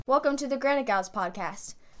Welcome to the Granite Gals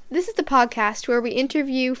podcast. This is the podcast where we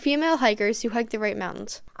interview female hikers who hike the right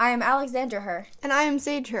mountains. I am Alexandra Herr. And I am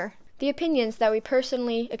Sage Herr. The opinions that we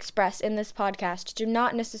personally express in this podcast do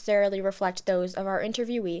not necessarily reflect those of our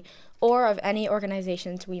interviewee or of any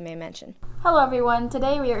organizations we may mention. Hello everyone,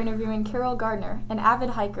 today we are interviewing Carol Gardner, an avid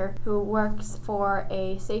hiker who works for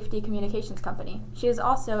a safety communications company. She is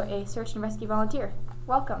also a search and rescue volunteer.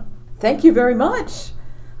 Welcome. Thank you very much.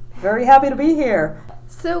 Very happy to be here.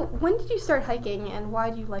 So, when did you start hiking and why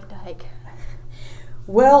do you like to hike?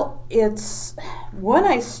 Well, when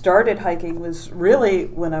I started hiking was really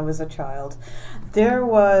when I was a child. There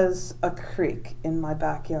was a creek in my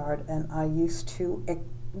backyard and I used to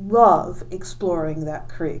love exploring that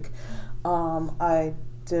creek. I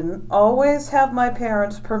didn't always have my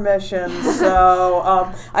parents' permission,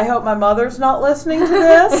 so I hope my mother's not listening to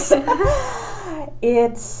this.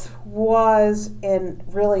 It was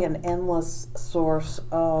really an endless source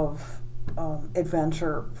of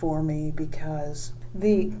adventure for me because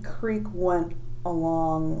the creek went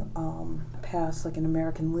along past like an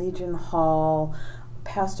American Legion Hall,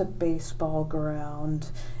 past a baseball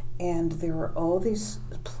ground, and there were all these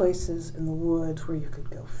places in the woods where you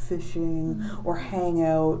could go fishing or hang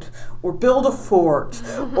out or build a fort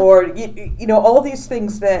or, you know, all these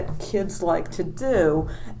things that kids like to do.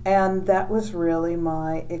 And that was really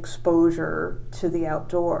my exposure to the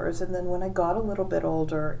outdoors. And then when I got a little bit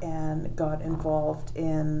older and got involved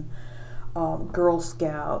in Girl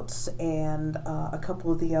Scouts and a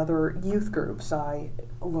couple of the other youth groups, I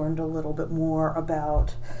learned a little bit more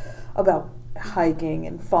about hiking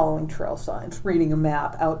and following trail signs, reading a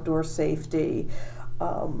map, outdoor safety.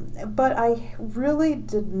 But I really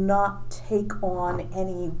did not take on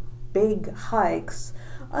any big hikes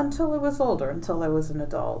until I was older, until I was an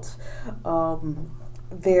adult. I'm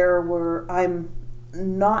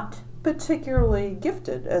not particularly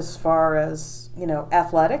gifted as far as,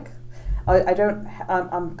 athletic.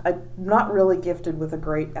 I'm not really gifted with a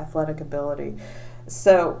great athletic ability.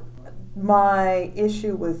 So my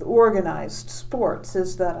issue with organized sports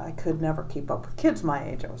is that I could never keep up with kids my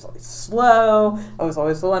age. I was always slow. I was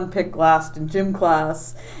always the one picked last in gym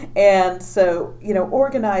class. And so,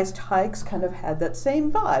 organized hikes kind of had that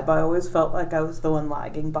same vibe. I always felt like I was the one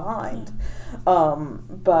lagging behind.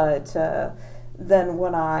 Then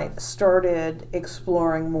when I started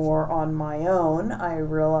exploring more on my own, I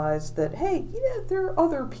realized that, hey, there are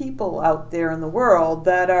other people out there in the world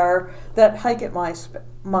that hike at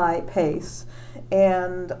my pace.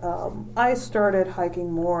 And I started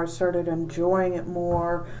hiking more, started enjoying it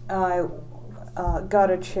more. I got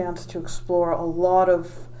a chance to explore a lot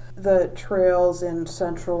of the trails in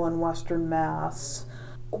central and western Mass.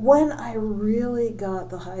 When I really got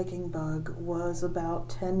the hiking bug was about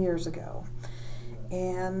 10 years ago.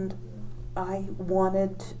 And I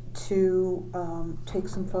wanted to take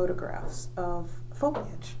some photographs of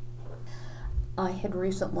foliage. I had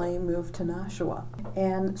recently moved to Nashua,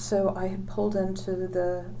 and so I had pulled into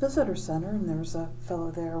the visitor center, and there was a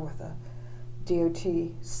fellow there with a DOT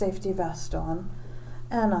safety vest on,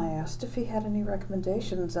 and I asked if he had any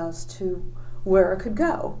recommendations as to where I could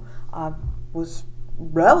go. I was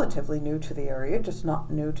relatively new to the area, just not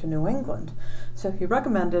new to New England. So he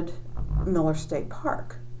recommended Miller State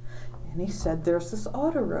Park. And he said there's this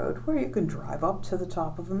auto road where you can drive up to the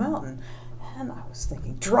top of a mountain. And I was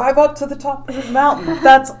thinking, drive up to the top of the mountain?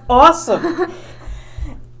 That's awesome!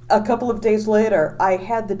 A couple of days later, I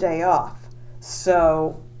had the day off.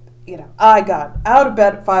 So, I got out of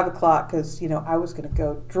bed at 5 o'clock because, I was going to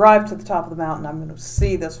go drive to the top of the mountain. I'm going to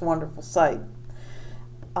see this wonderful sight.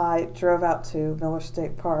 I drove out to Miller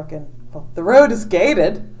State Park, and the road is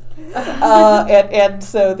gated, and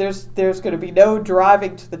so there's going to be no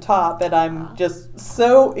driving to the top, and I'm just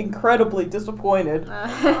so incredibly disappointed.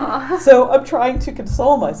 So I'm trying to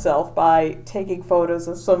console myself by taking photos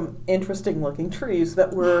of some interesting-looking trees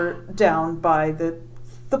that were down by the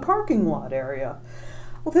parking lot area.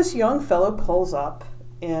 Well, this young fellow pulls up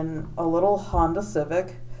in a little Honda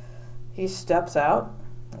Civic. He steps out,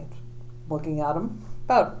 looking at him.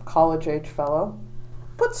 About college-age fellow,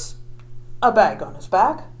 puts a bag on his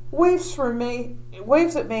back, waves at me,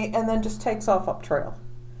 and then just takes off up trail.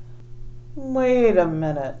 Wait a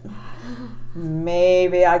minute.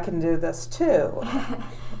 Maybe I can do this too.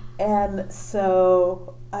 And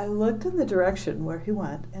so I looked in the direction where he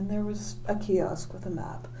went, and there was a kiosk with a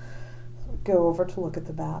map. So I go over to look at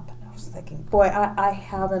the map, and I was thinking, boy, I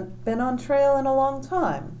haven't been on trail in a long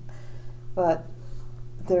time. But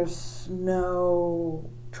there's no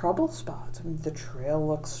trouble spots. I mean, the trail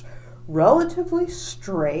looks relatively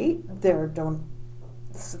straight. There don't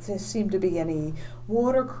there seem to be any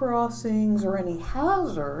water crossings or any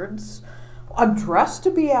hazards. I'm dressed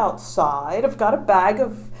to be outside. I've got a bag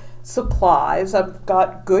of supplies. I've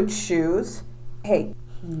got good shoes. Hey,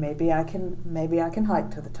 maybe I can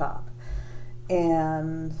hike to the top.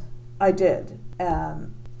 And I did.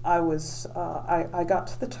 And I got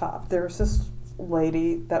to the top. There was this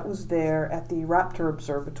lady that was there at the Raptor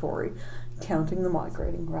Observatory counting the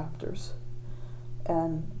migrating raptors.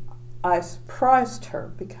 And I surprised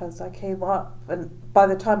her because I came up, and by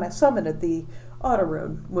the time I summited, the auto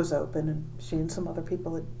road was open, and she and some other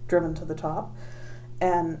people had driven to the top.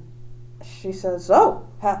 And she says, "Oh,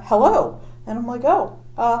 hello." And I'm like, "Oh,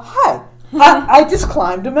 hi. I just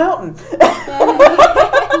climbed a mountain."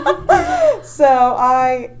 So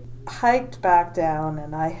I hiked back down,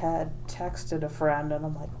 and I had texted a friend, and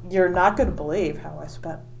I'm like, "You're not going to believe how I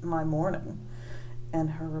spent my morning." And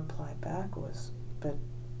her reply back was, "But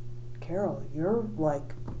Carol, you're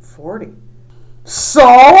like 40. So?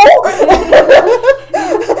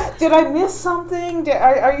 Did I miss something?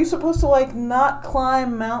 Are you supposed to like not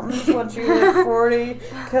climb mountains once you hit 40?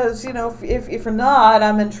 Because, you know, if you're not,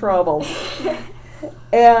 I'm in trouble."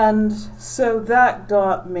 And so that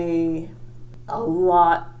got me a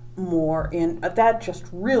lot more that just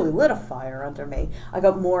really lit a fire under me. I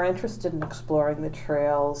got more interested in exploring the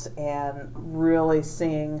trails and really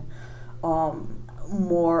seeing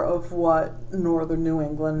more of what northern New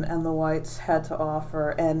England and the whites had to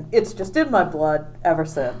offer, and it's just in my blood ever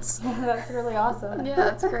since. That's really awesome. Yeah,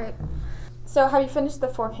 that's great. So have you finished the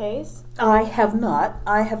 4Ks? I have not.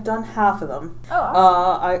 I have done half of them. Oh,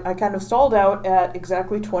 awesome. I kind of stalled out at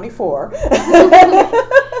exactly 24.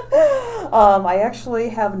 I actually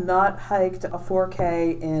have not hiked a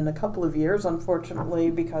 4K in a couple of years, unfortunately,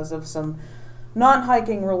 because of some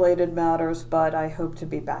non-hiking related matters, but I hope to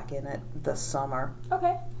be back in it this summer.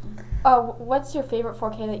 Okay. What's your favorite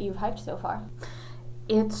 4K that you've hiked so far?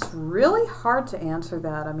 It's really hard to answer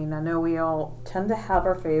that. I mean, I know we all tend to have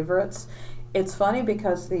our favorites. It's funny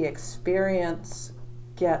because the experience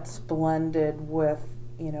gets blended with,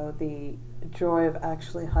 you know, the joy of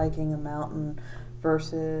actually hiking a mountain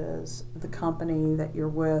versus the company that you're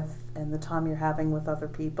with and the time you're having with other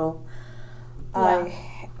people. Yeah.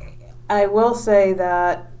 I will say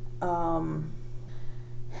that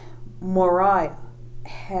Moriah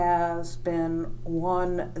has been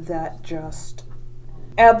one that just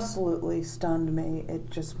absolutely stunned me. It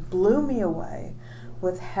just blew me away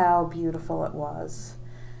with how beautiful it was.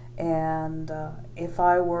 And if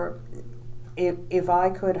I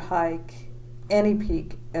could hike any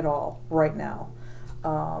peak at all right now,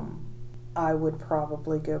 I would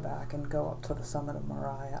probably go back and go up to the summit of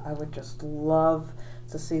Moriah. I would just love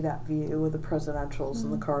to see that view of the Presidentials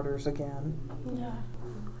and the Carters again. Yeah.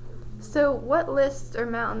 So what lists or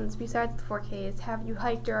mountains besides the 4Ks have you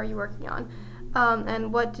hiked or are you working on?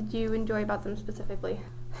 And what did you enjoy about them specifically?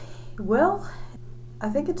 Well, I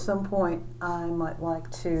think at some point I might like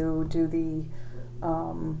to do the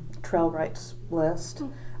trail rights list.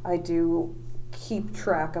 I do keep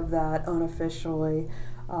track of that unofficially.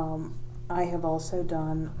 I have also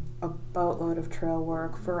done a boatload of trail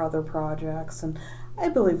work for other projects, and I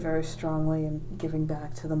believe very strongly in giving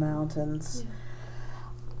back to the mountains.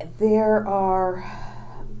 Yeah. There are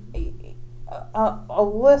a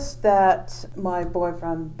list that my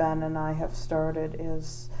boyfriend Ben and I have started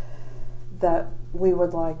is that we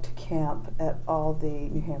would like to camp at all the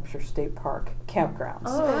New Hampshire State Park campgrounds.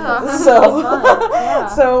 Oh, yeah.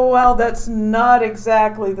 So while that's not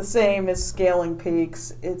exactly the same as scaling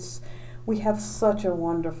peaks, we have such a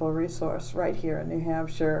wonderful resource right here in New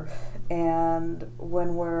Hampshire, and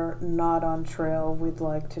when we're not on trail, we'd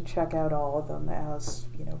like to check out all of them as,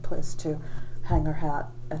 you know, a place to hang our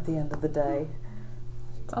hat at the end of the day.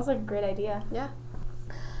 Sounds like a great idea. Yeah.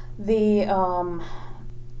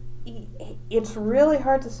 It's really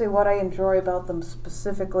hard to say what I enjoy about them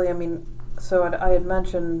specifically. I mean, so I had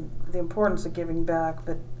mentioned the importance of giving back,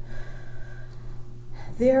 but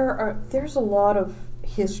there's a lot of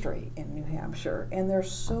history in New Hampshire, and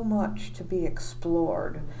there's so much to be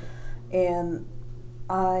explored. And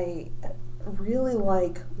I really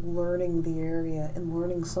like learning the area and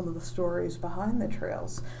learning some of the stories behind the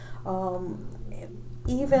trails.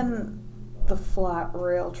 Even the flat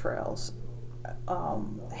rail trails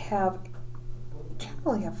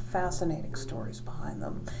generally have fascinating stories behind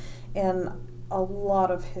them, and a lot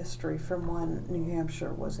of history from when New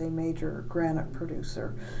Hampshire was a major granite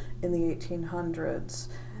producer in the 1800s,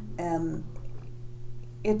 and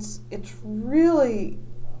it's really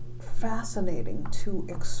fascinating to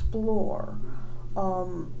explore.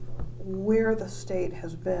 where the state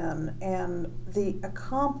has been and the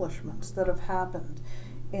accomplishments that have happened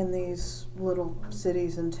in these little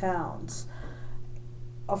cities and towns.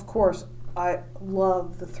 Of course, I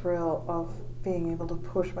love the thrill of being able to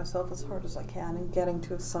push myself as hard as I can and getting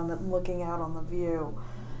to a summit and looking out on the view.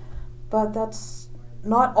 But that's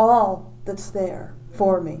not all that's there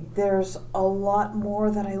for me. There's a lot more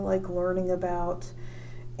that I like learning about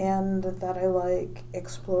and that I like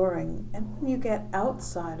exploring. And when you get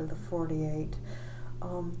outside of the 48,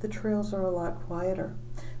 the trails are a lot quieter.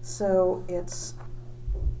 So it's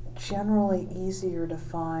generally easier to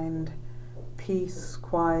find peace,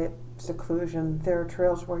 quiet, seclusion. There are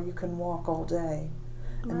trails where you can walk all day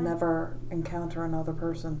and never encounter another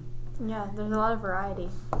person. Yeah, there's a lot of variety.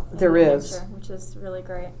 There is. Nature, which is really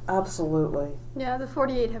great. Absolutely. Yeah, the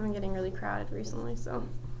 48 have been getting really crowded recently, so.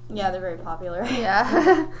 Yeah, they're very popular.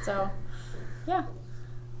 Yeah. So, yeah.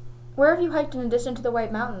 Where have you hiked in addition to the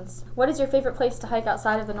White Mountains? What is your favorite place to hike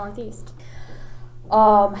outside of the Northeast?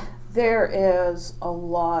 There is a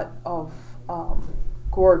lot of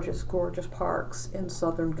gorgeous, gorgeous parks in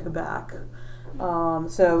southern Quebec.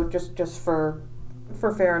 So just for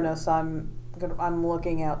fairness, I'm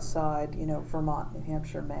looking outside, Vermont, New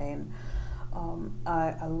Hampshire, Maine.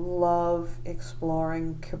 I love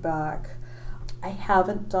exploring Quebec. I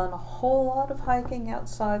haven't done a whole lot of hiking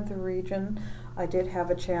outside the region. I did have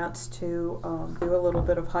a chance to do a little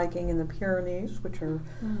bit of hiking in the Pyrenees, which are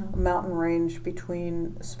a mountain range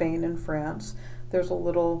between Spain and France. There's a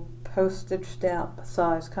little postage stamp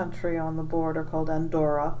size country on the border called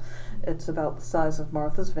Andorra. It's about the size of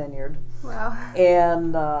Martha's Vineyard. Wow.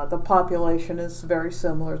 And the population is very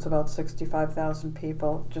similar. It's about 65,000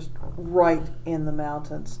 people, just right in the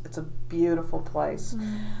mountains. It's a beautiful place.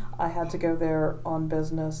 I had to go there on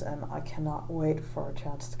business, and I cannot wait for a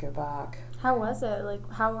chance to go back. How was it? Like,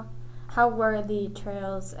 how were the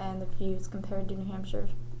trails and the views compared to New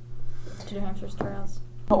Hampshire's trails?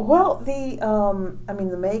 Well, the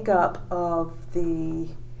makeup of the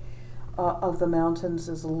mountains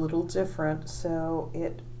is a little different, so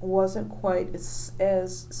it wasn't quite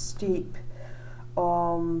as steep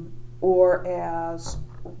or as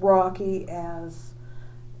rocky as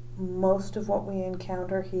most of what we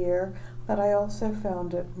encounter here, but I also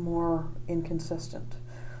found it more inconsistent.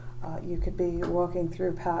 You could be walking through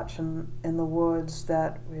a patch in the woods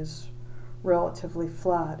that is relatively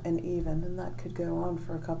flat and even, and that could go on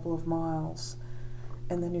for a couple of miles,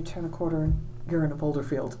 and then you turn a corner and you're in a boulder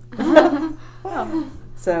field.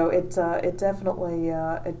 So it definitely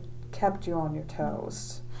it kept you on your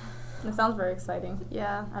toes. It sounds very exciting.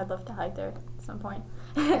 Yeah. I'd love to hike there at some point.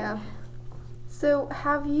 Yeah. So,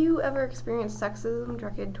 have you ever experienced sexism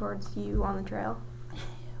directed towards you on the trail?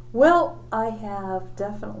 Well, I have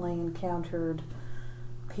definitely encountered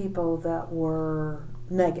people that were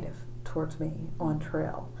negative towards me on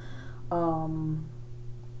trail.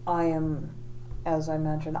 I am, as I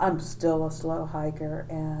mentioned, I'm still a slow hiker,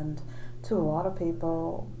 and to a lot of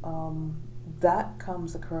people, that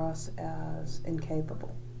comes across as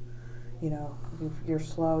incapable. You're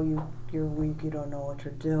slow, you're weak, you don't know what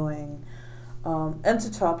you're doing. And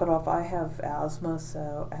to top it off, I have asthma,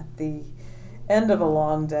 so at the end of a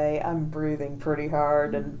long day, I'm breathing pretty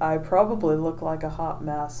hard, and I probably look like a hot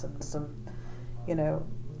mess, and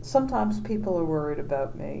sometimes people are worried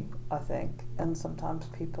about me, I think, and sometimes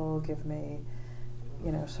people give me,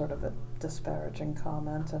 sort of a disparaging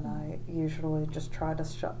comment, and I usually just try to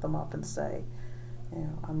shut them up and say,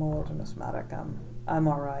 I'm a wilderness medic, I'm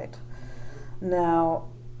all right. Now,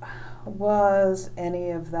 was any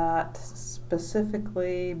of that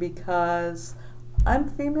specifically because I'm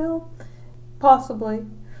female? Possibly.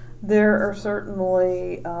 There are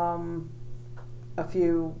certainly a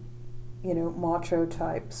few, macho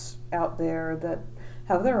types out there that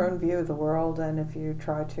have their own view of the world, and if you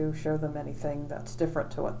try to show them anything that's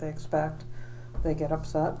different to what they expect, they get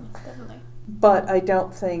upset. Definitely. But I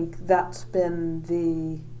don't think that's been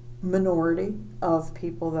the minority of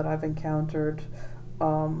people that I've encountered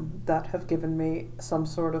that have given me some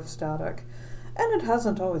sort of static. And it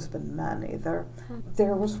hasn't always been men either.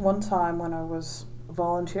 There was one time when I was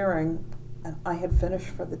volunteering and I had finished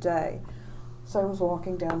for the day. So I was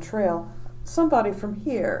walking down trail. Somebody from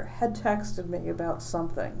here had texted me about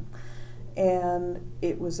something. And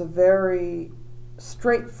it was a very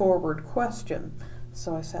straightforward question.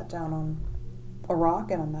 So I sat down on a rock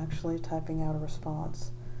and I'm actually typing out a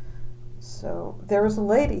response. So there was a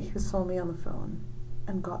lady who saw me on the phone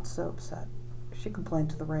and got so upset. She complained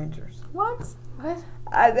to the rangers. What?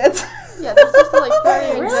 That's Yeah, they're supposed to throw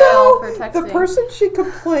you in jail for texting. The person she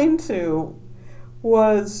complained to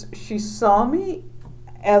was, she saw me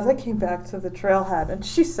as I came back to the trailhead, and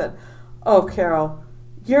she said, "Oh, Carol,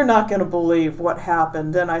 you're not going to believe what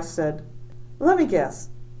happened." And I said, "Let me guess.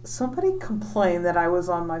 Somebody complained that I was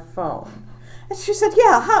on my phone." And she said,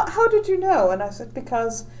 "Yeah, how did you know?" And I said,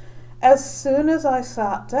 "Because as soon as I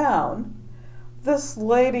sat down, this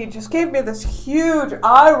lady just gave me this huge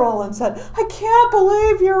eye roll and said, 'I can't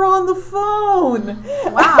believe you're on the phone.'"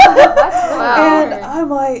 Wow, that's really And weird. I'm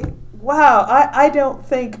like, wow, I don't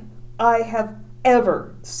think I have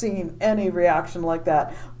ever seen any reaction like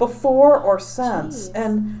that before or since. Jeez.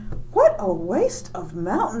 And what a waste of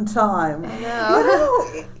mountain time. I You know.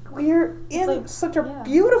 know, we're in like- such a yeah.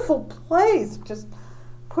 beautiful place. Just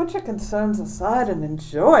put your concerns aside and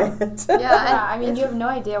enjoy it. Yeah, Yeah, I mean, it's- you have no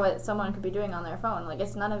idea what someone could be doing on their phone. Like,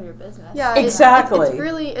 it's none of your business. Yeah, Exactly. It's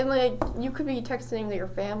really, and like you could be texting to your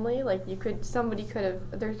family. Like somebody could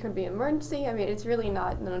have. There could be an emergency. I mean, it's really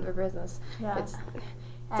not none of their business. Yeah. It's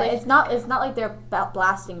And like- it's not like they're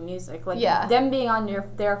blasting music. Like, Yeah. them being on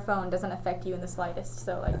their phone doesn't affect you in the slightest.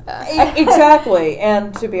 So, like, Exactly.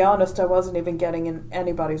 And to be honest, I wasn't even getting in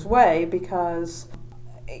anybody's way because,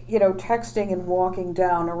 you know, texting and walking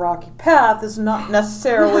down a rocky path is not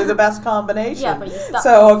necessarily the best combination. Yeah, but you stop.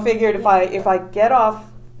 So I figured if I get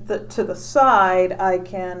off to the side, I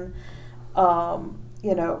can,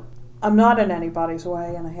 you know, I'm not in anybody's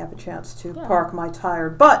way, and I have a chance to Yeah. park my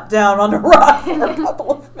tired butt down on a rock for a couple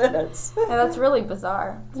of minutes. yeah, that's really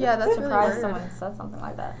bizarre. Yeah, that's really surprised weird. someone said something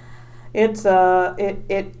like that. It's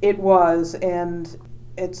it was, and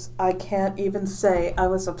it's, I can't even say I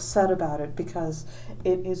was upset about it because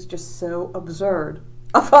it is just so absurd.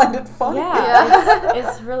 I find it funny. Yeah,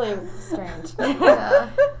 it's really strange. yeah.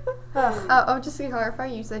 Ugh. Oh, just to clarify,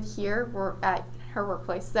 you said here we're at her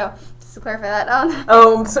workplace. So just to clarify that.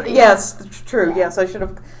 Oh, so, yes, true. Yeah. Yes, I should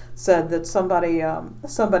have said that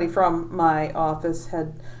somebody from my office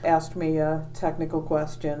had asked me a technical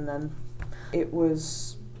question, and it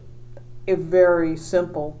was a very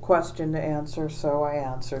simple question to answer, so I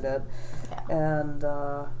answered it. Yeah. And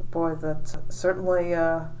boy, that certainly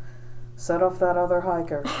set off that other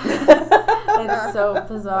hiker. It's so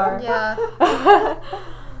bizarre. Yeah.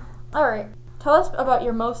 All right. Tell us about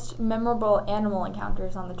your most memorable animal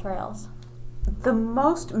encounters on the trails. The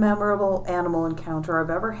most memorable animal encounter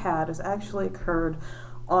I've ever had has actually occurred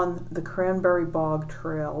on the Cranberry Bog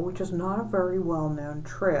Trail, which is not a very well-known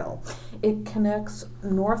trail. It connects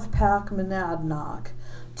North Pack Monadnock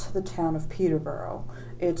to the town of Peterborough.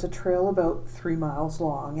 It's a trail about 3 miles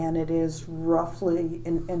long, and it is roughly,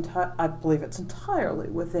 I believe it's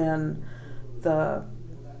entirely within the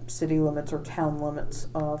city limits or town limits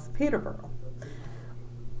of Peterborough.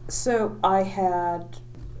 So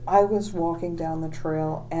I was walking down the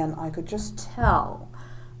trail, and I could just tell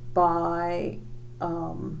by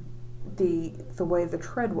the way the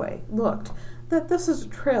treadway looked that this is a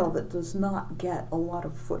trail that does not get a lot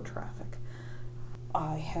of foot traffic.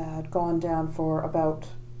 I had gone down for about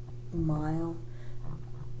a mile,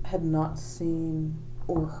 had not seen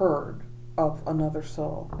or heard of another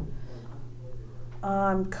soul.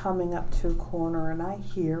 I'm coming up to a corner, and I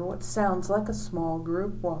hear what sounds like a small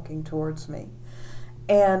group walking towards me.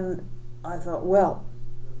 And I thought, well,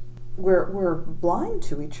 we're blind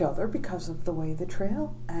to each other because of the way the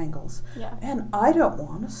trail angles. Yeah. And I don't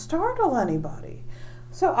want to startle anybody.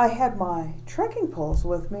 So I had my trekking poles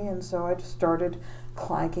with me, and so I just started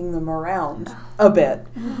clanking them around a bit.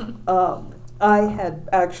 I had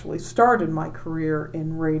actually started my career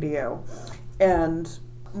in radio, and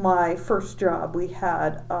my first job, we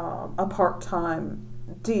had a part-time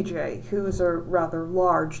DJ who's a rather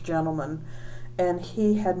large gentleman, and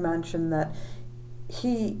he had mentioned that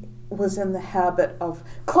he was in the habit of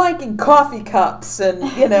clanking coffee cups and,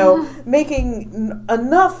 you know, making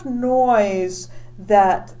enough noise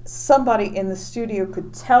that somebody in the studio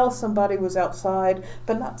could tell somebody was outside,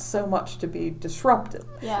 but not so much to be disruptive.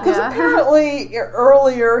 Yeah. Because apparently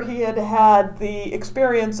earlier he had had the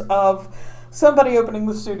experience of somebody opening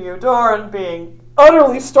the studio door and being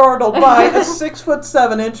utterly startled by a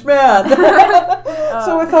 6'7" man.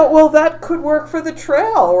 So I thought, well, that could work for the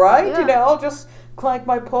trail, right? Yeah. You know, I'll just clank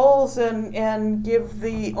my poles and give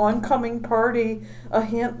the oncoming party a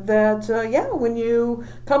hint that, when you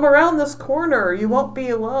come around this corner, you won't be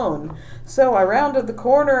alone. So I rounded the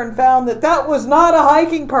corner and found that was not a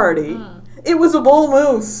hiking party. It was a bull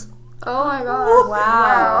moose. Oh my gosh.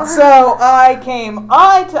 Wow. So I came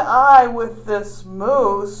eye to eye with this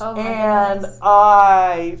moose, Oh my and goodness.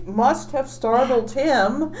 I must have startled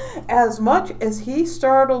him as much as he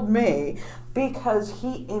startled me, because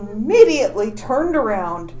he immediately turned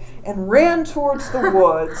around and ran towards the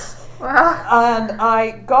woods. Wow. And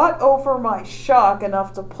I got over my shock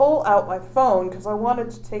enough to pull out my phone because I wanted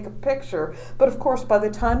to take a picture. But of course, by the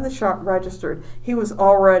time the shot registered, he was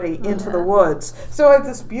already into the woods. So I have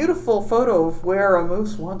this beautiful photo of where a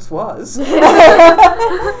moose once was. He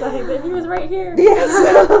was right here. Yes.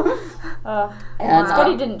 And it's good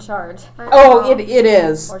he didn't charge. Oh, it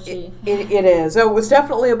is. Or she. It is. Oh, it was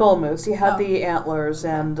definitely a bull moose. He had Oh. the antlers,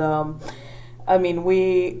 and I mean,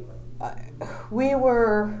 we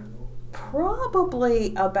were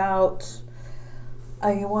probably about,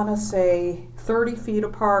 I want to say, 30 feet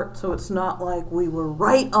apart. So it's not like we were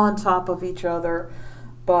right on top of each other,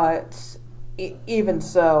 but even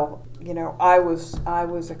so, you know, I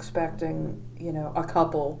was expecting, you know, a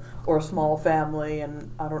couple or a small family,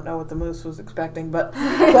 and I don't know what the moose was expecting, but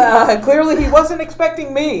clearly he wasn't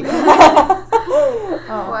expecting me.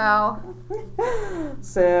 Oh, wow.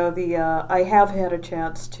 So I have had a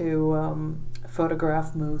chance to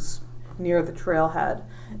photograph moose near the trailhead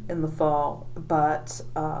in the fall, but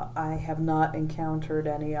I have not encountered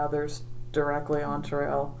any others directly on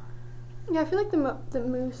trail. Yeah, I feel like the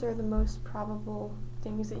moose are the most probable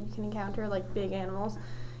things that you can encounter, like big animals.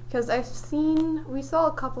 Because we saw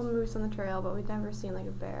a couple moose on the trail, but we'd never seen like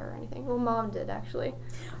a bear or anything. Well, Mom did actually.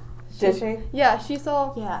 Did she? Yeah, she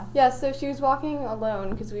saw. Yeah. Yeah, so she was walking alone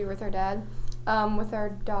because we were with our dad, with our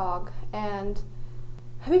dog, and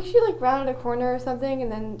I think she like rounded a corner or something,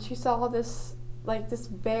 and then she saw this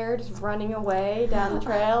bear just running away down the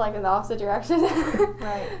trail, like in the opposite direction.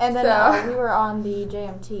 Right. And then So- we were on the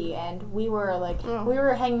JMT, and we were we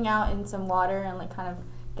were hanging out in some water and like kind of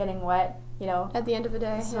getting wet, you know, At the end of the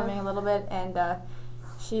day, swimming a little bit, and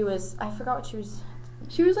she was, I forgot what she was.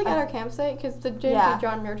 She was like at our campsite because the JMT Yeah.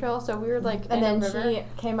 John Muir Trail, so we were like And in then a river. she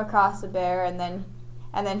came across a bear, and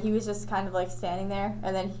then he was just kind of like standing there,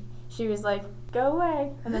 and then she was like, "Go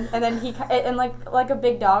away!" And then he and like a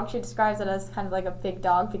big dog. She describes it as kind of like a big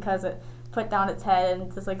dog because it put down its head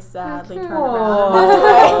and just like sadly turned around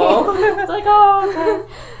and walked away. It's like, oh,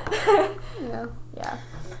 okay. Yeah. Yeah.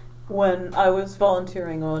 When I was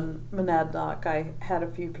volunteering on Monadnock, I had a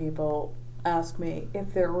few people ask me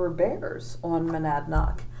if there were bears on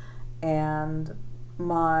Monadnock, and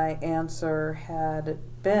my answer had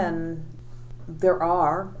been there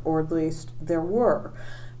are, or at least there were,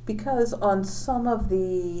 because on some of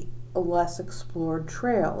the less explored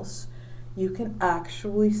trails, you can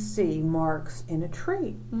actually see marks in a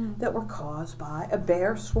tree that were caused by a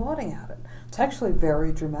bear swatting at it. It's actually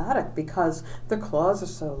very dramatic because their claws are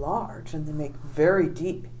so large and they make very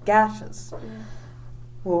deep gashes.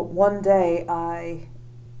 Well, one day I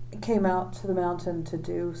came out to the mountain to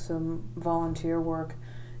do some volunteer work,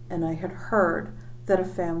 and I had heard that a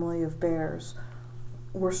family of bears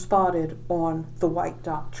were spotted on the White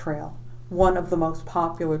Dot Trail, one of the most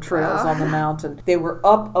popular trails on the mountain. They were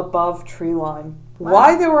up above tree line. Wow.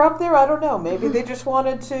 Why they were up there, I don't know. Maybe they just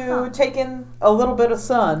wanted to take in a little bit of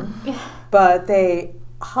sun, but they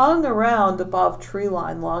hung around above tree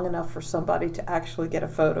line long enough for somebody to actually get a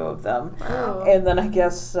photo of them. Wow. And then I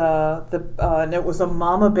guess and it was a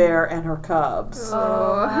mama bear and her cubs.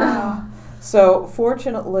 Oh, wow. So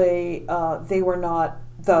fortunately, they were not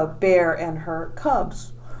the bear and her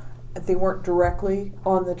cubs. They weren't directly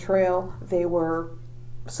on the trail. They were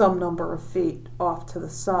some number of feet off to the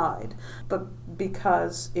side. But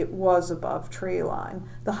because it was above tree line,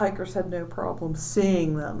 the hikers had no problem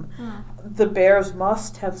seeing them. The bears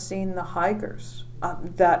must have seen the hikers.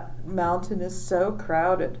 That mountain is so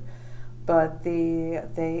crowded. But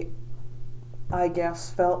they, I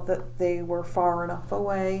guess, felt that they were far enough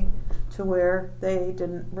away to where they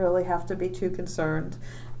didn't really have to be too concerned.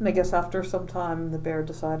 And I guess after some time, the bear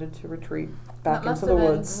decided to retreat back into the woods.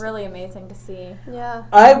 That must have been really amazing to see. Yeah.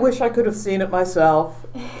 I wish I could have seen it myself.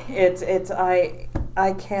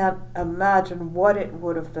 I can't imagine what it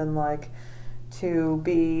would have been like to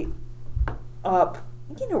be up,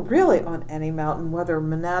 really on any mountain, whether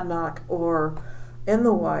Monadnock or in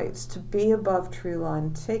the Whites, to be above tree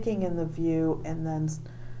line, taking in the view, and then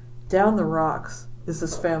down the rocks is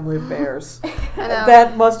this family of bears. I know.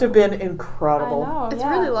 That must have been incredible. I know, It's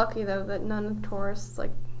yeah. really lucky though that none of the tourists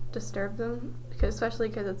disturb them, especially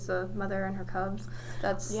because it's a mother and her cubs.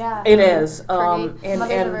 That's Yeah. It is, Pretty. and Mothers are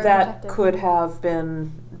very that protective. could have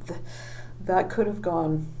been, that could have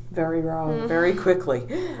gone very wrong very quickly.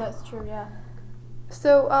 That's true, yeah.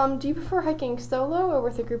 So, do you prefer hiking solo or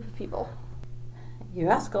with a group of people? You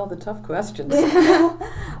ask all the tough questions.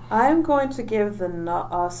 I'm going to give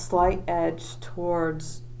a slight edge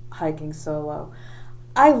towards hiking solo.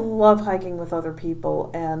 I love hiking with other people,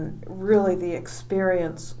 and really the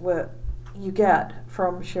experience you get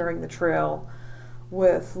from sharing the trail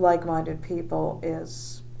with like-minded people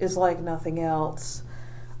is is like nothing else.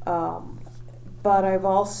 But I've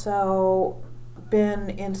also been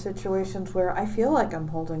in situations where I feel like I'm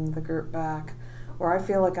holding the group back, or I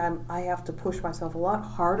feel like I have to push myself a lot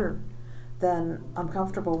harder than I'm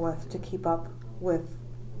comfortable with to keep up with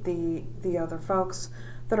the other folks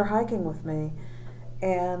that are hiking with me.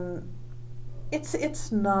 And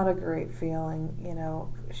it's not a great feeling, you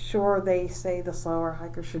know. Sure, they say the slower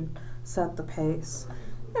hiker should set the pace.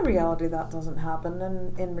 In reality, that doesn't happen.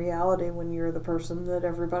 And in reality, when you're the person that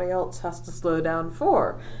everybody else has to slow down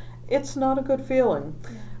for, it's not a good feeling.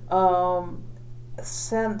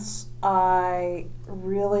 Since I've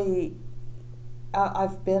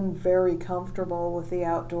been very comfortable with the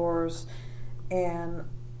outdoors, and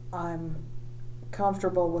I'm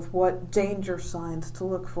comfortable with what danger signs to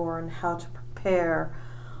look for and how to prepare,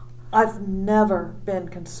 I've never been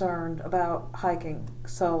concerned about hiking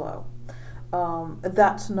solo.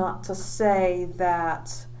 That's not to say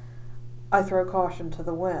that I throw caution to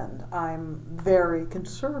the wind. I'm very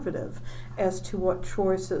conservative as to what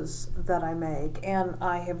choices that I make, and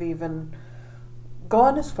I have even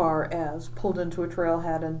gone as far as pulled into a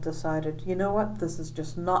trailhead and decided, you know what, this is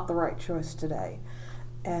just not the right choice today,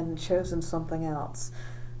 and chosen something else.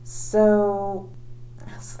 So,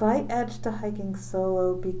 slight edge to hiking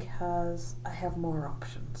solo because I have more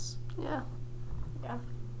options. Yeah. Yeah.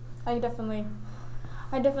 I definitely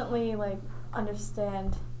like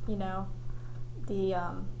understand, you know, the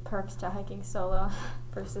perks to hiking solo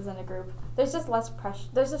versus in a group. There's just less pressure.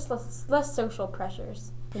 There's just less social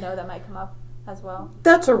pressures, you know, that might come up as well.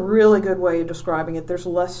 That's a really good way of describing it. There's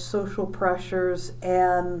less social pressures,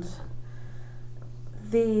 and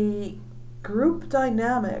the group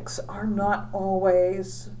dynamics are not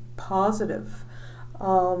always positive.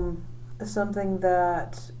 Something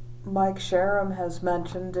that Mike Sherram has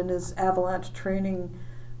mentioned in his avalanche training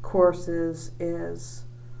courses is,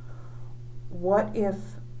 what if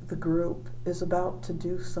the group is about to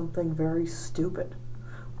do something very stupid?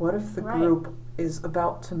 What if the group is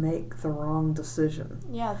about to make the wrong decision?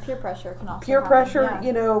 Yeah, peer pressure can also Peer happen, pressure, yeah.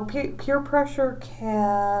 you know, peer pressure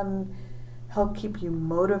can help keep you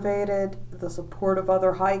motivated. The support of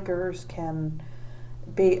other hikers can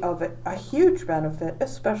be of a huge benefit,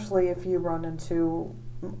 especially if you run into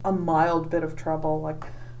a mild bit of trouble, like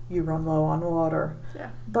you run low on water. Yeah.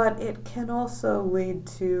 But it can also lead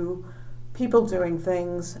to people doing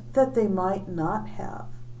things that they might not have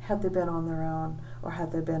had they been on their own or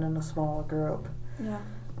had they been in a small group. Yeah.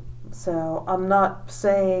 So I'm not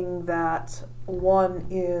saying that one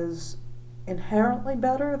is inherently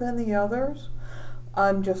better than the others.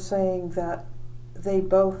 I'm just saying that they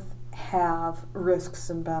both have risks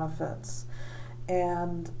and benefits.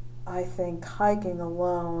 And I think hiking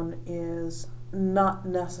alone is not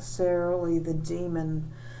necessarily the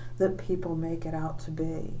demon that people make it out to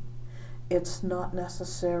be. It's not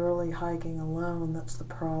necessarily hiking alone that's the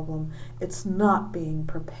problem. It's not being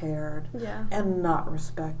prepared and not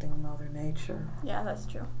respecting Mother Nature. Yeah, that's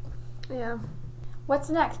true. Yeah. What's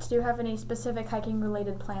next? Do you have any specific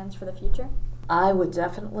hiking-related plans for the future? I would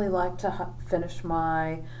definitely like to finish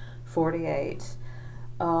my 48.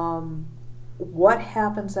 What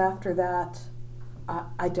happens after that,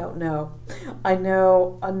 I don't know. I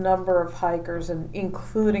know a number of hikers, and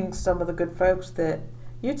including some of the good folks that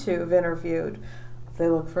you two have interviewed. They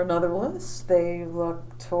look for another list. They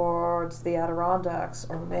look towards the Adirondacks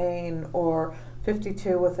or Maine or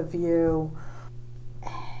 52 with a view.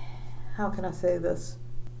 How can I say this?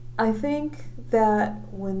 I think that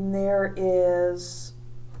when there is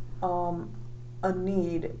a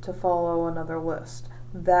need to follow another list,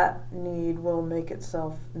 that need will make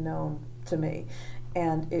itself known to me.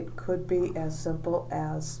 And it could be as simple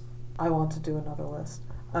as, I want to do another list.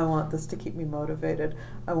 I want this to keep me motivated.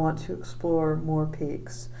 I want to explore more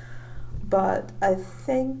peaks. But I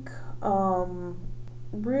think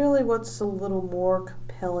really what's a little more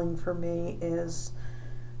compelling for me is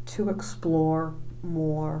to explore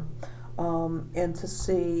more and to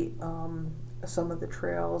see some of the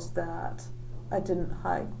trails that I didn't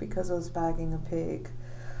hike because I was bagging a peak.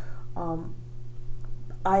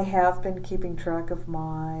 I have been keeping track of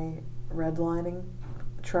my redlining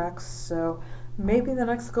treks, so maybe the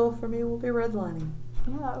next goal for me will be redlining.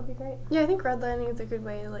 Yeah, that would be great. Yeah, I think redlining is a good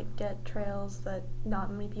way to like get trails that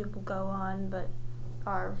not many people go on but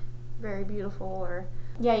are very beautiful. Or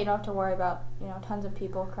Yeah, you don't have to worry about, you know, tons of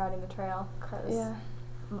people crowding the trail, because yeah.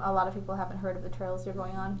 a lot of people haven't heard of the trails you're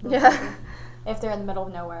going on. Yeah. If they're in the middle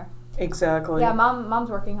of nowhere. Exactly. Yeah, mom's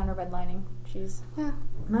working on her redlining. She's a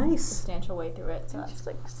Nice. substantial way through it. So Just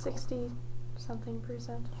like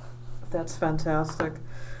 60-something%. That's fantastic.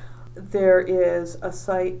 there is a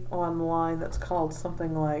site online that's called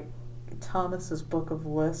something like Thomas's Book of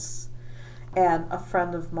Lists, and a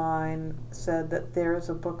friend of mine said that there is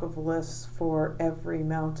a book of lists for every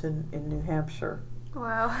mountain in New Hampshire.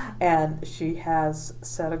 Wow. And she has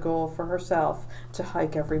set a goal for herself to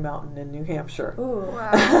hike every mountain in New Hampshire. Ooh.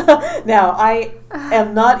 Wow. Now, I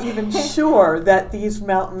am not even sure that these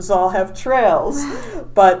mountains all have trails,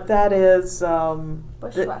 but that is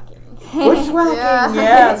Bushwhacking. bushwhacking, Yeah.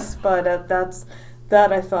 yes. But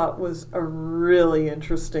that I thought was a really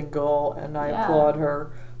interesting goal, and I Yeah. applaud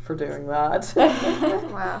her for doing that.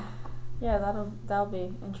 Wow. Yeah, that'll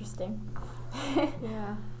be interesting.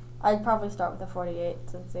 Yeah. I'd probably start with the 48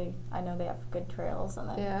 since I know they have good trails, and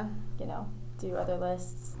then Yeah. do other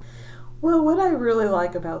lists. Well, what I really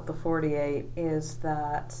like about the 48 is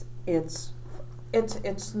that it's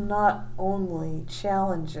not only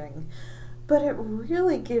challenging, but it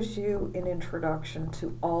really gives you an introduction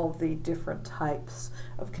to all the different types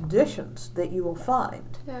of conditions that you will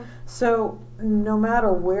find. Yeah. So no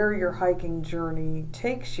matter where your hiking journey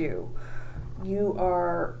takes you,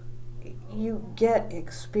 you get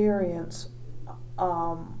experience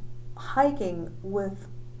hiking with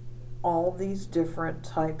all these different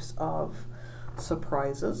types of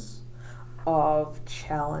surprises, of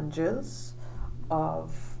challenges,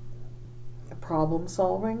 of problem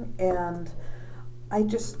solving, and I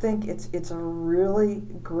just think it's a really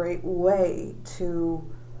great way to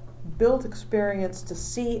build experience, to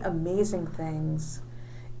see amazing things,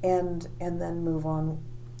 and then move on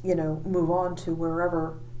to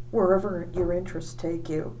wherever your interests take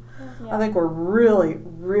you. Yeah. I think we're really,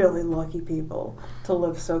 really lucky people to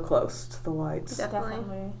live so close to the Whites.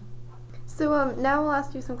 Definitely. So now we'll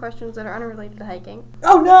ask you some questions that are unrelated to hiking.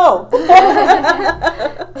 Oh no!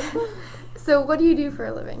 So what do you do for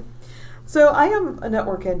a living? So I am a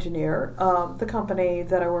network engineer. The company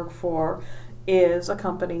that I work for is a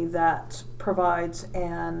company that provides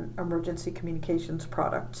an emergency communications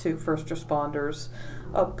product to first responders,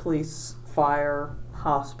 police, fire,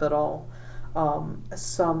 hospital,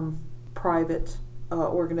 some private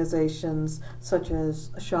organizations such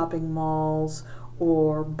as shopping malls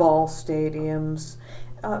or ball stadiums,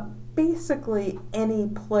 basically any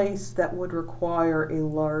place that would require a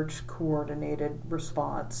large coordinated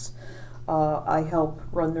response. I help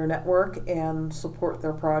run their network and support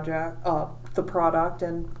their the product,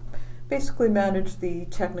 and basically manage the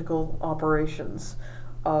technical operations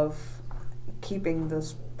of keeping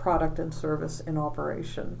this product and service in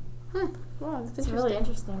operation. Wow, that's It's really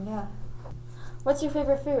interesting, yeah. What's your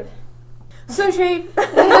favorite food? Sushi!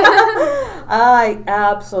 I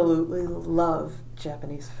absolutely love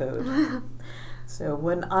Japanese food. So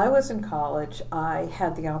when I was in college, I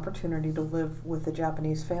had the opportunity to live with a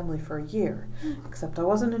Japanese family for a year. Except I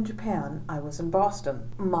wasn't in Japan, I was in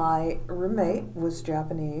Boston. My roommate was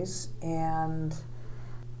Japanese, and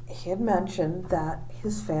he had mentioned that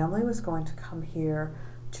his family was going to come here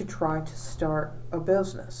to try to start a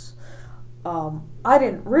business. I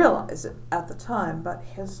didn't realize it at the time, but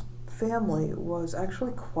his family was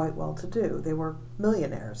actually quite well to do. They were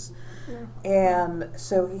millionaires. Yeah. And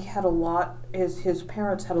so he had his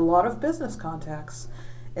parents had a lot of business contacts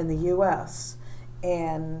in the US,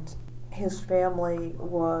 and his family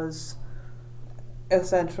was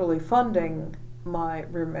essentially funding my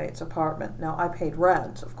roommate's apartment. Now I paid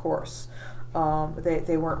rent, of course.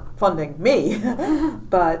 They weren't funding me,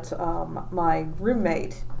 but my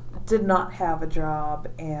roommate did not have a job,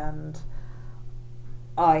 and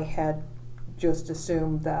I had just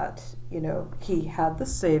assumed that, he had the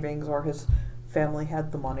savings or his family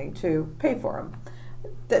had the money to pay for him.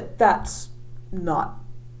 That's not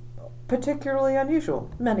particularly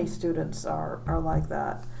unusual. Many students are like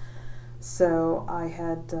that. So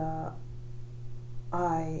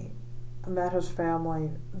I met his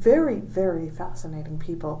family, very, very fascinating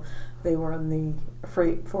people. They were in the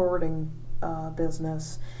freight forwarding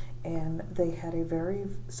business, and they had a very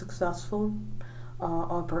successful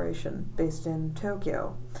operation based in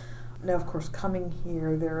Tokyo. Now, of course, coming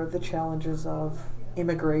here, there are the challenges of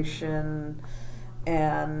immigration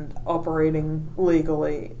and operating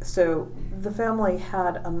legally. So the family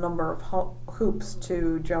had a number of hoops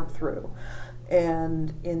to jump through.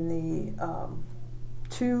 And in the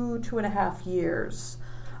 2.5 years,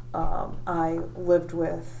 I lived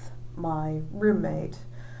with my roommate.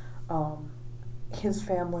 His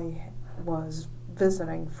family was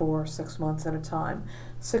visiting for 6 months at a time.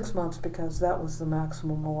 6 months because that was the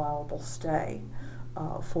maximum allowable stay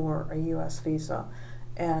for a U.S. visa.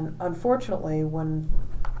 And unfortunately, when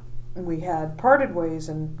we had parted ways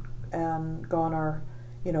and gone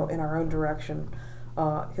in our own direction,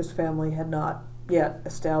 his family had not yet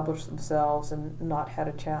established themselves and not had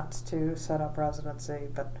a chance to set up residency.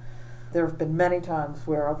 But there have been many times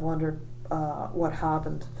where I've wondered what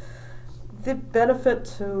happened. The benefit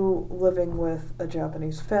to living with a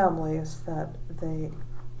Japanese family is that they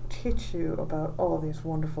teach you about all of these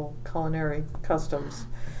wonderful culinary customs.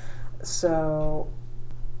 So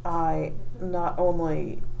I not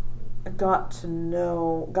only got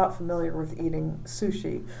familiar with eating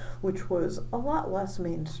sushi, which was a lot less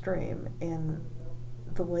mainstream in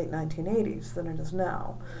the late 1980s than it is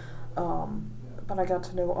now, but I got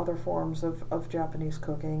to know other forms of Japanese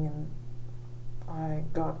cooking, and I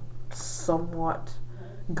got somewhat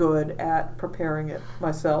good at preparing it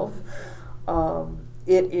myself.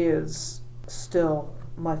 It is still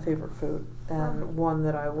my favorite food, and one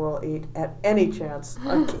that I will eat at any chance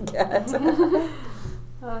I can get.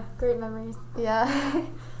 Great memories. Yeah.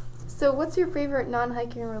 So what's your favorite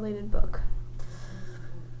non-hiking related book?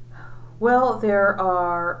 Well, there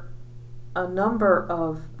are a number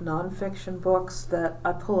of nonfiction books that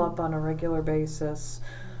I pull up on a regular basis,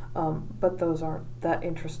 but those aren't that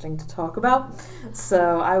interesting to talk about.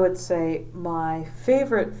 So I would say my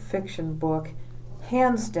favorite fiction book,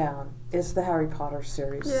 hands down, is the Harry Potter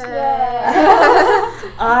series.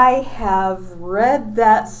 I have read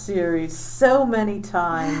that series so many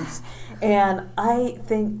times, and I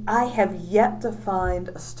think I have yet to find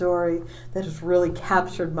a story that has really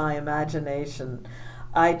captured my imagination.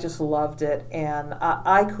 I just loved it, and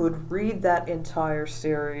I could read that entire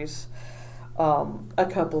series a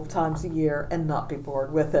couple of times a year and not be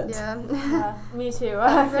bored with it. Yeah. Me too.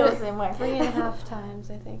 I feel the same way. 3.5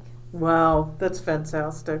 times, I think. Wow, that's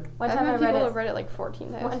fantastic. One time I've I heard read people it. have read it like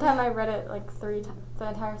 14 times. One time I read it like the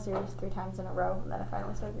entire series 3 times in a row, and then I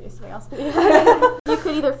finally started reading something else. You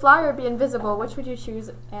could either fly or be invisible. Which would you choose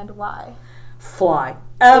and why? Fly.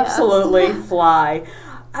 Absolutely fly.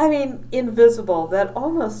 I mean, invisible, that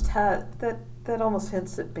almost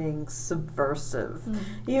hints at being subversive.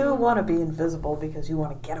 You want to be invisible because you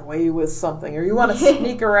want to get away with something, or you want to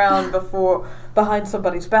sneak around behind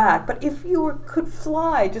somebody's back. But if you could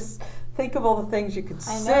fly, just think of all the things you could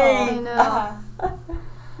say. I know.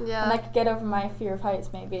 Yeah. And I could get over my fear of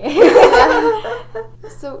heights, maybe.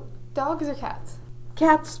 So, dogs or cats?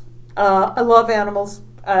 Cats. I love animals.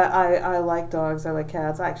 I like dogs. I like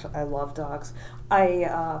cats. Actually, I love dogs.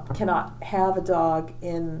 I cannot have a dog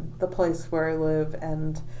in the place where I live,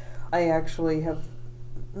 and I actually have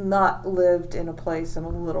not lived in a place in a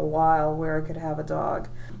little while where I could have a dog.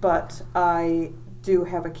 But I do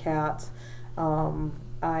have a cat. I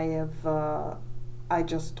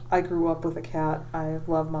grew up with a cat. I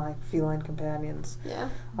love my feline companions. Yeah.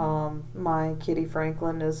 My kitty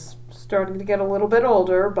Franklin is starting to get a little bit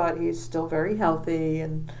older, but he's still very healthy,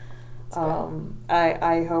 and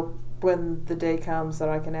I hope when the day comes that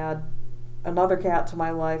I can add another cat to my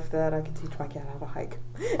life, that I can teach my cat how to hike.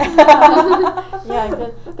 Yeah,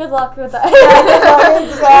 good luck with that.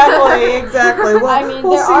 Exactly. Well,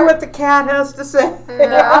 we'll see what the cat has to say.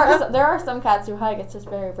 There are some cats who hike. It's just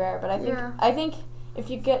very rare. But I think if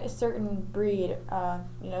you get a certain breed,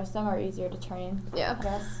 some are easier to train. Yeah. I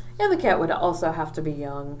guess. And the cat would also have to be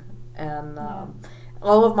young, and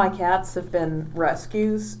all of my cats have been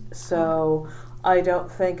rescues, so I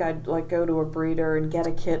don't think I'd go to a breeder and get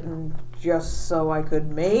a kitten just so I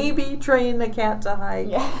could maybe train the cat to hike.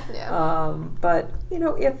 Yeah. But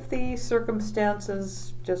if the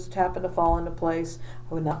circumstances just happen to fall into place,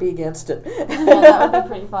 I would not be against it. Yeah, that would be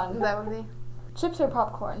pretty fun. That would be. Chips or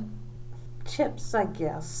popcorn? Chips, I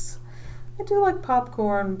guess. I do like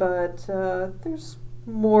popcorn, but there's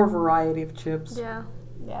more variety of chips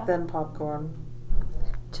than popcorn.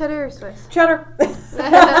 Cheddar or Swiss? Cheddar.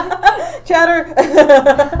 Cheddar.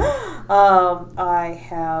 I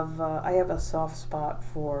have a soft spot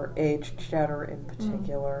for aged cheddar in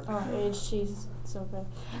particular. Oh, aged cheese, so good.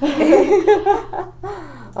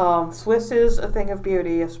 Swiss is a thing of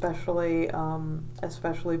beauty, especially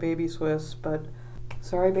baby Swiss. But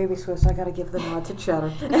sorry, baby Swiss, I gotta give the nod to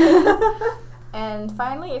cheddar. And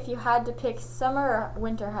finally, if you had to pick summer or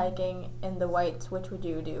winter hiking in the Whites, which would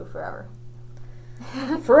you do forever?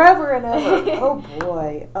 Forever and ever. Oh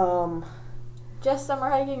boy. Just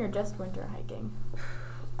summer hiking or just winter hiking?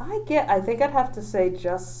 I think I'd have to say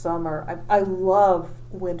just summer. I love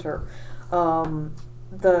winter.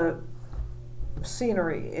 The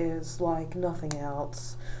scenery is like nothing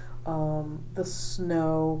else. The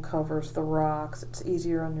snow covers the rocks. It's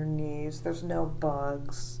easier on your knees. There's no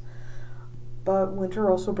bugs. But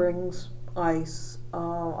winter also brings ice,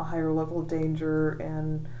 a higher level of danger,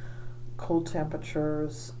 and cold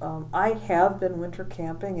temperatures. I have been winter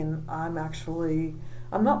camping, and I'm not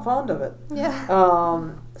fond of it. Yeah.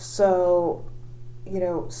 So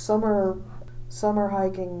summer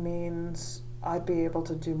hiking means I'd be able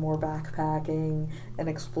to do more backpacking and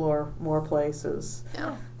explore more places.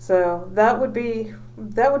 Yeah. So that would be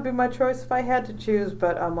my choice if I had to choose,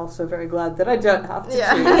 but I'm also very glad that I don't have to choose.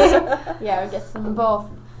 Yeah, we get some both.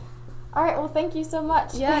 All right, well, thank you so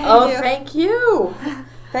much. Yeah. Thank you.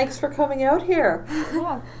 Thanks for coming out here.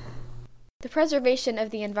 Yeah. The preservation of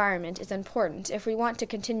the environment is important if we want to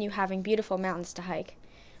continue having beautiful mountains to hike.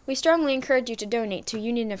 We strongly encourage you to donate to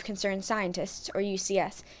Union of Concerned Scientists, or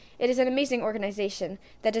UCS. It is an amazing organization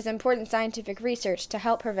that does important scientific research to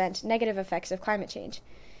help prevent negative effects of climate change.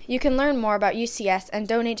 You can learn more about UCS and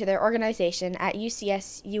donate to their organization at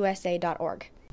ucsusa.org.